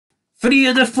Three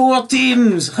of the four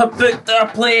teams have booked their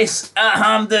place at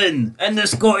Hampden in the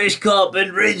Scottish Cup,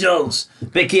 and Rangers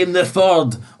became the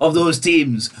third of those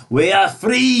teams with a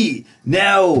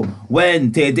 3-0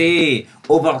 win today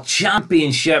over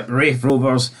Championship Raith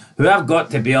Rovers, who I've got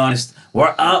to be honest,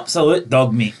 were absolute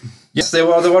dog meat. Yes, they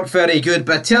were. They weren't very good,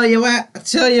 but I tell you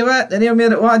what, they nearly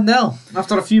made it 1-0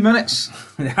 after a few minutes.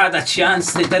 They had a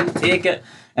chance, they didn't take it,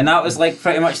 and that was like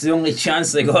pretty much the only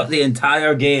chance they got the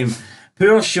entire game.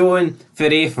 Poor showing for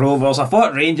Raith Rovers. I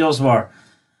thought Rangers were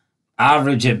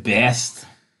average at best.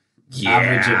 Yeah,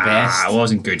 average at best. It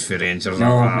wasn't good for Rangers.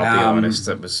 No, I'll be honest,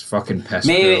 it was fucking piss.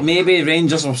 Maybe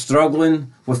Rangers were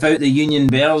struggling without the Union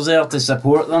Bears there to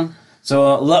support them.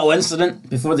 So a little incident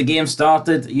before the game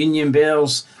started. Union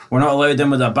Bears were not allowed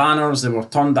in with their banners. They were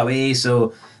turned away,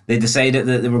 so they decided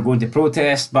that they were going to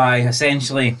protest by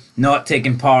essentially not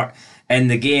taking part in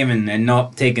the game and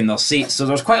not taking their seats. So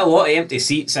there's quite a lot of empty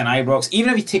seats in Ibrox.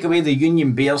 Even if you take away the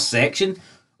Union Bears section,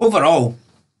 overall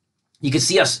you could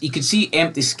see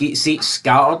empty seats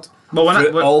scattered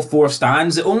through all four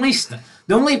stands. The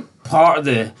only part of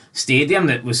the stadium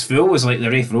that was full was like the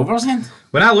Raith Rovers end.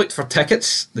 When I looked for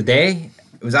tickets the day,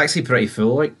 it was actually pretty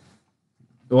full. Like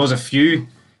there was a few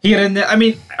here and there. I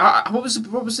mean, what was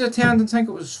the attendance? I think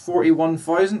it was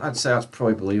 41,000. I'd say that's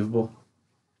probably believable.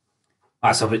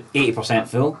 That's about 80%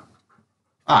 full.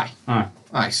 Aye.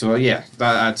 So yeah,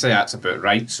 I'd say that's about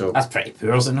right. So that's pretty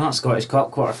poor, isn't it? Scottish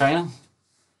Cup quarter final.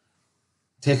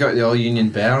 Take out the All Union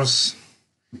Bears.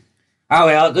 Oh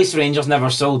well, at least Rangers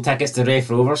never sold tickets to Raith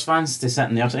Rovers fans to sit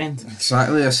in their end.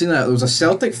 Exactly, I've seen that. There was a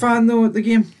Celtic fan though at the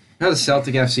game. They had a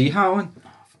Celtic FC hat on. Oh,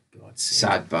 for God's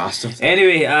sake. Sad bastard.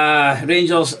 Anyway,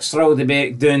 Rangers struggled to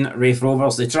break down Raith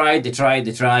Rovers. They tried,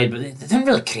 but they didn't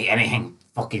really create anything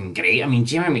fucking great. I mean,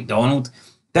 Jamie McDonald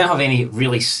didn't have any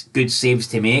really good saves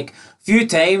to make. Few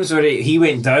times where he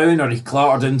went down or he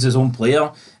clattered into his own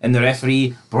player and the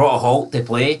referee brought a halt to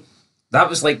play. That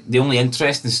was like the only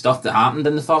interesting stuff that happened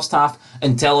in the first half,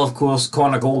 until of course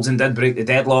Connor Goldson did break the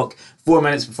deadlock 4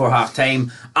 minutes before half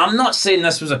time. I'm not saying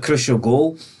this was a crucial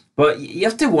goal, but you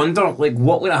have to wonder like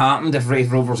what would have happened if Raith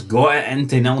Rovers got it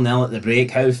into 0-0 at the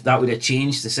break, how that would have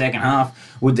changed the second half.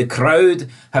 Would the crowd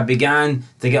have began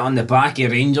to get on the back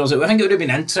of Rangers? I think it would have been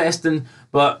interesting,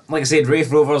 but like I said,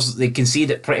 Raith Rovers, they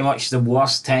conceded pretty much the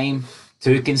worst time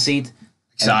to concede.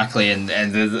 Exactly, and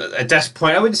at this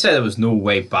point, I wouldn't say there was no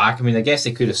way back. I mean, I guess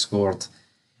they could have scored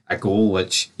a goal,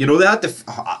 which, you know, they had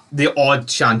the odd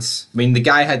chance. I mean, the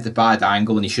guy had the bad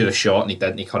angle and he should have shot and he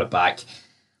didn't, he cut it back.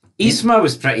 Isma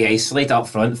was pretty isolated up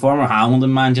front. Former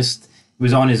Hamilton man just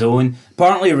was on his own.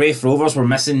 Apparently, Raith Rovers were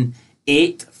missing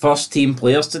 8 first-team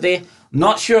players today.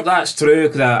 Not sure if that's true,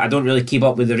 because I don't really keep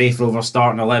up with the Raith Rovers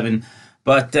starting 11.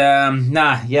 But,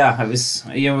 it was,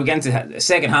 we're getting to the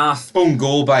second half. Own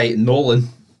goal by Nolan.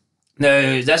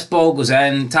 Now, this ball goes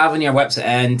in, Tavernier whips it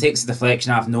in, takes the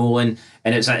deflection off Nolan,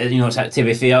 and to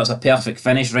be fair, it's a perfect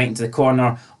finish right into the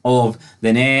corner of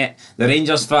the net. The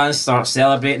Rangers fans start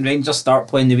celebrating. Rangers start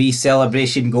playing the wee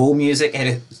celebration goal music, and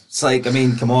it's like, I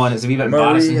mean, come on, it's a wee bit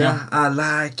embarrassing. Maria, I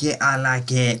like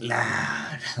it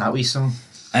loud. That wee song.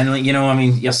 And, like, I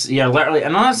mean, you're literally,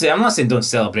 and honestly, I'm not saying don't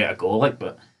celebrate a goal, like,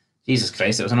 but Jesus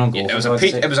Christ, it was an own goal. Yeah,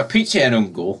 it was a peachy and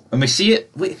own goal, and we see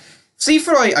it. See,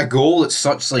 for like a goal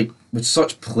that's with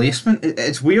such placement,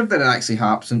 it's weird that it actually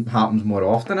happens more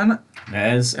often, isn't it?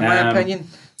 It is, in my opinion.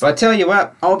 But I tell you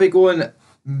what, I'll be going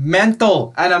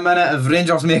mental in a minute if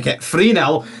Rangers make it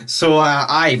 3-0. So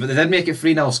but they did make it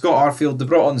 3-0. Scott Arfield, they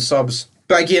brought on the subs.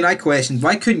 But again, I questioned,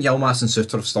 why couldn't Yilmaz and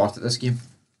Suter have started this game?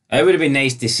 It would have been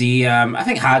nice to see. I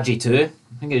think Hadji too.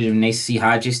 I think it would have been nice to see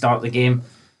Hadji start the game.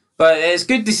 But it's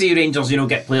good to see Rangers,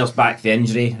 get players back from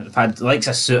injury. I've had likes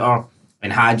of Suter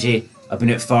and Hadji have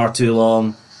been out far too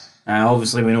long.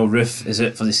 Obviously, we know Raith is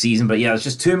out for the season, but yeah, there's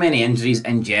just too many injuries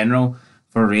in general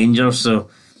for Rangers. So,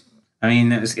 I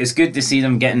mean, it's good to see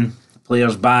them getting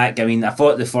players back. I mean, I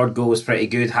thought the third goal was pretty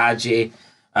good. Hadji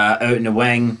out in the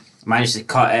wing, managed to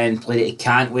cut in, played it to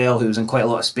Cantwell, who was in quite a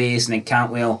lot of space, and then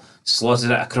Cantwell slotted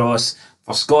it across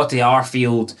for Scotty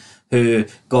Arfield, who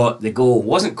got the goal.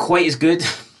 Wasn't quite as good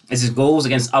as his goals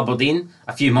against Aberdeen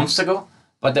a few months ago,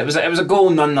 but it was a goal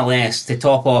nonetheless to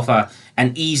top off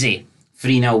an easy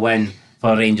 3-0 win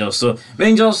for Rangers. So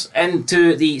Rangers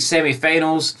into the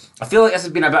semi-finals. I feel like this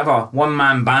has been a bit of a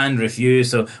one-man band review,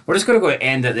 so we're just going to go and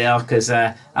end it there because,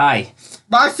 aye.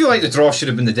 But I feel like the draw should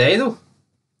have been the day though.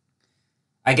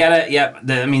 I get it, yep.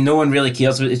 I mean, no one really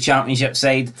cares about the Championship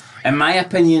side. In my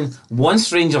opinion,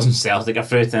 once Rangers and Celtic are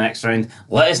through to the next round,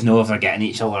 let us know if they're getting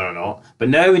each other or not. But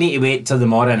now we need to wait till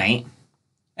tomorrow night.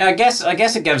 And I guess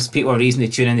it gives people a reason to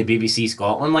tune in to BBC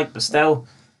Scotland, but still.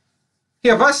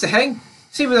 Yeah, but that's the thing.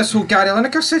 See with this whole Gary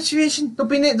Lineker situation, there'll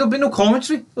be no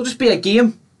commentary. There'll just be a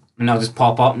game. And they'll just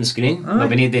pop up on the screen. There'll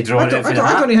be need to draw it for I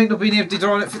don't even think there'll be need to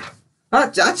draw it for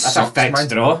that. That's a fixed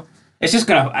draw. It's just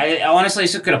gonna. Honestly,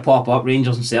 it's just gonna pop up.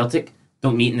 Rangers and Celtic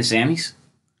don't meet in the semis.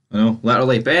 I know,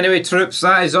 literally. But anyway, troops,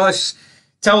 that is us.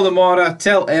 Till tomorrow,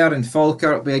 till Ayr and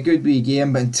Falkirk. It'll be a good wee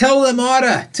game. But until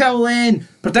tomorrow, till then,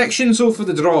 predictions though for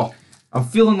the draw. I'm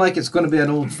feeling like it's going to be an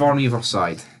Old Firm either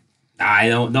side.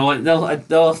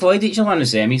 They'll avoid each other in the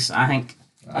semis, I think.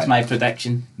 That's my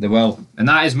prediction. They will. And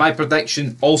that is my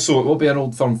prediction. Also, it will be an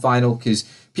Old Firm final because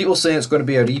people say it's going to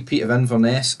be a repeat of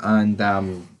Inverness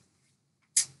and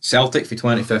Celtic for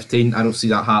 2015. I don't see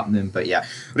that happening. But yeah,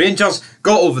 Rangers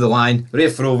got over the line.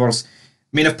 Raith Rovers.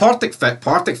 I mean, if Partick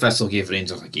Thistle gave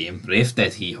Rangers a game, Raith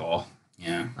did hee-haw.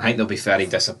 Yeah. I think they'll be very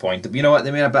disappointed. But you know what?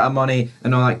 They made a bit of money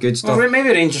and all that good stuff. Well, maybe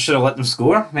Rangers should have let them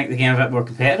score, make the game a bit more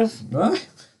competitive.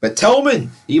 But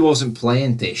Tillman, he wasn't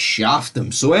playing to shaft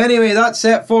them. So anyway, that's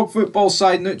it. Fog Football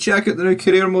Side Note. Check out the new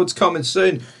career modes coming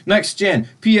soon. Next gen,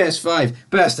 PS5,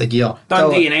 best of gear.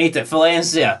 Dundee United,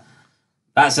 Valencia.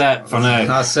 That's it for now.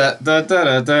 That's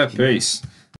it. Peace.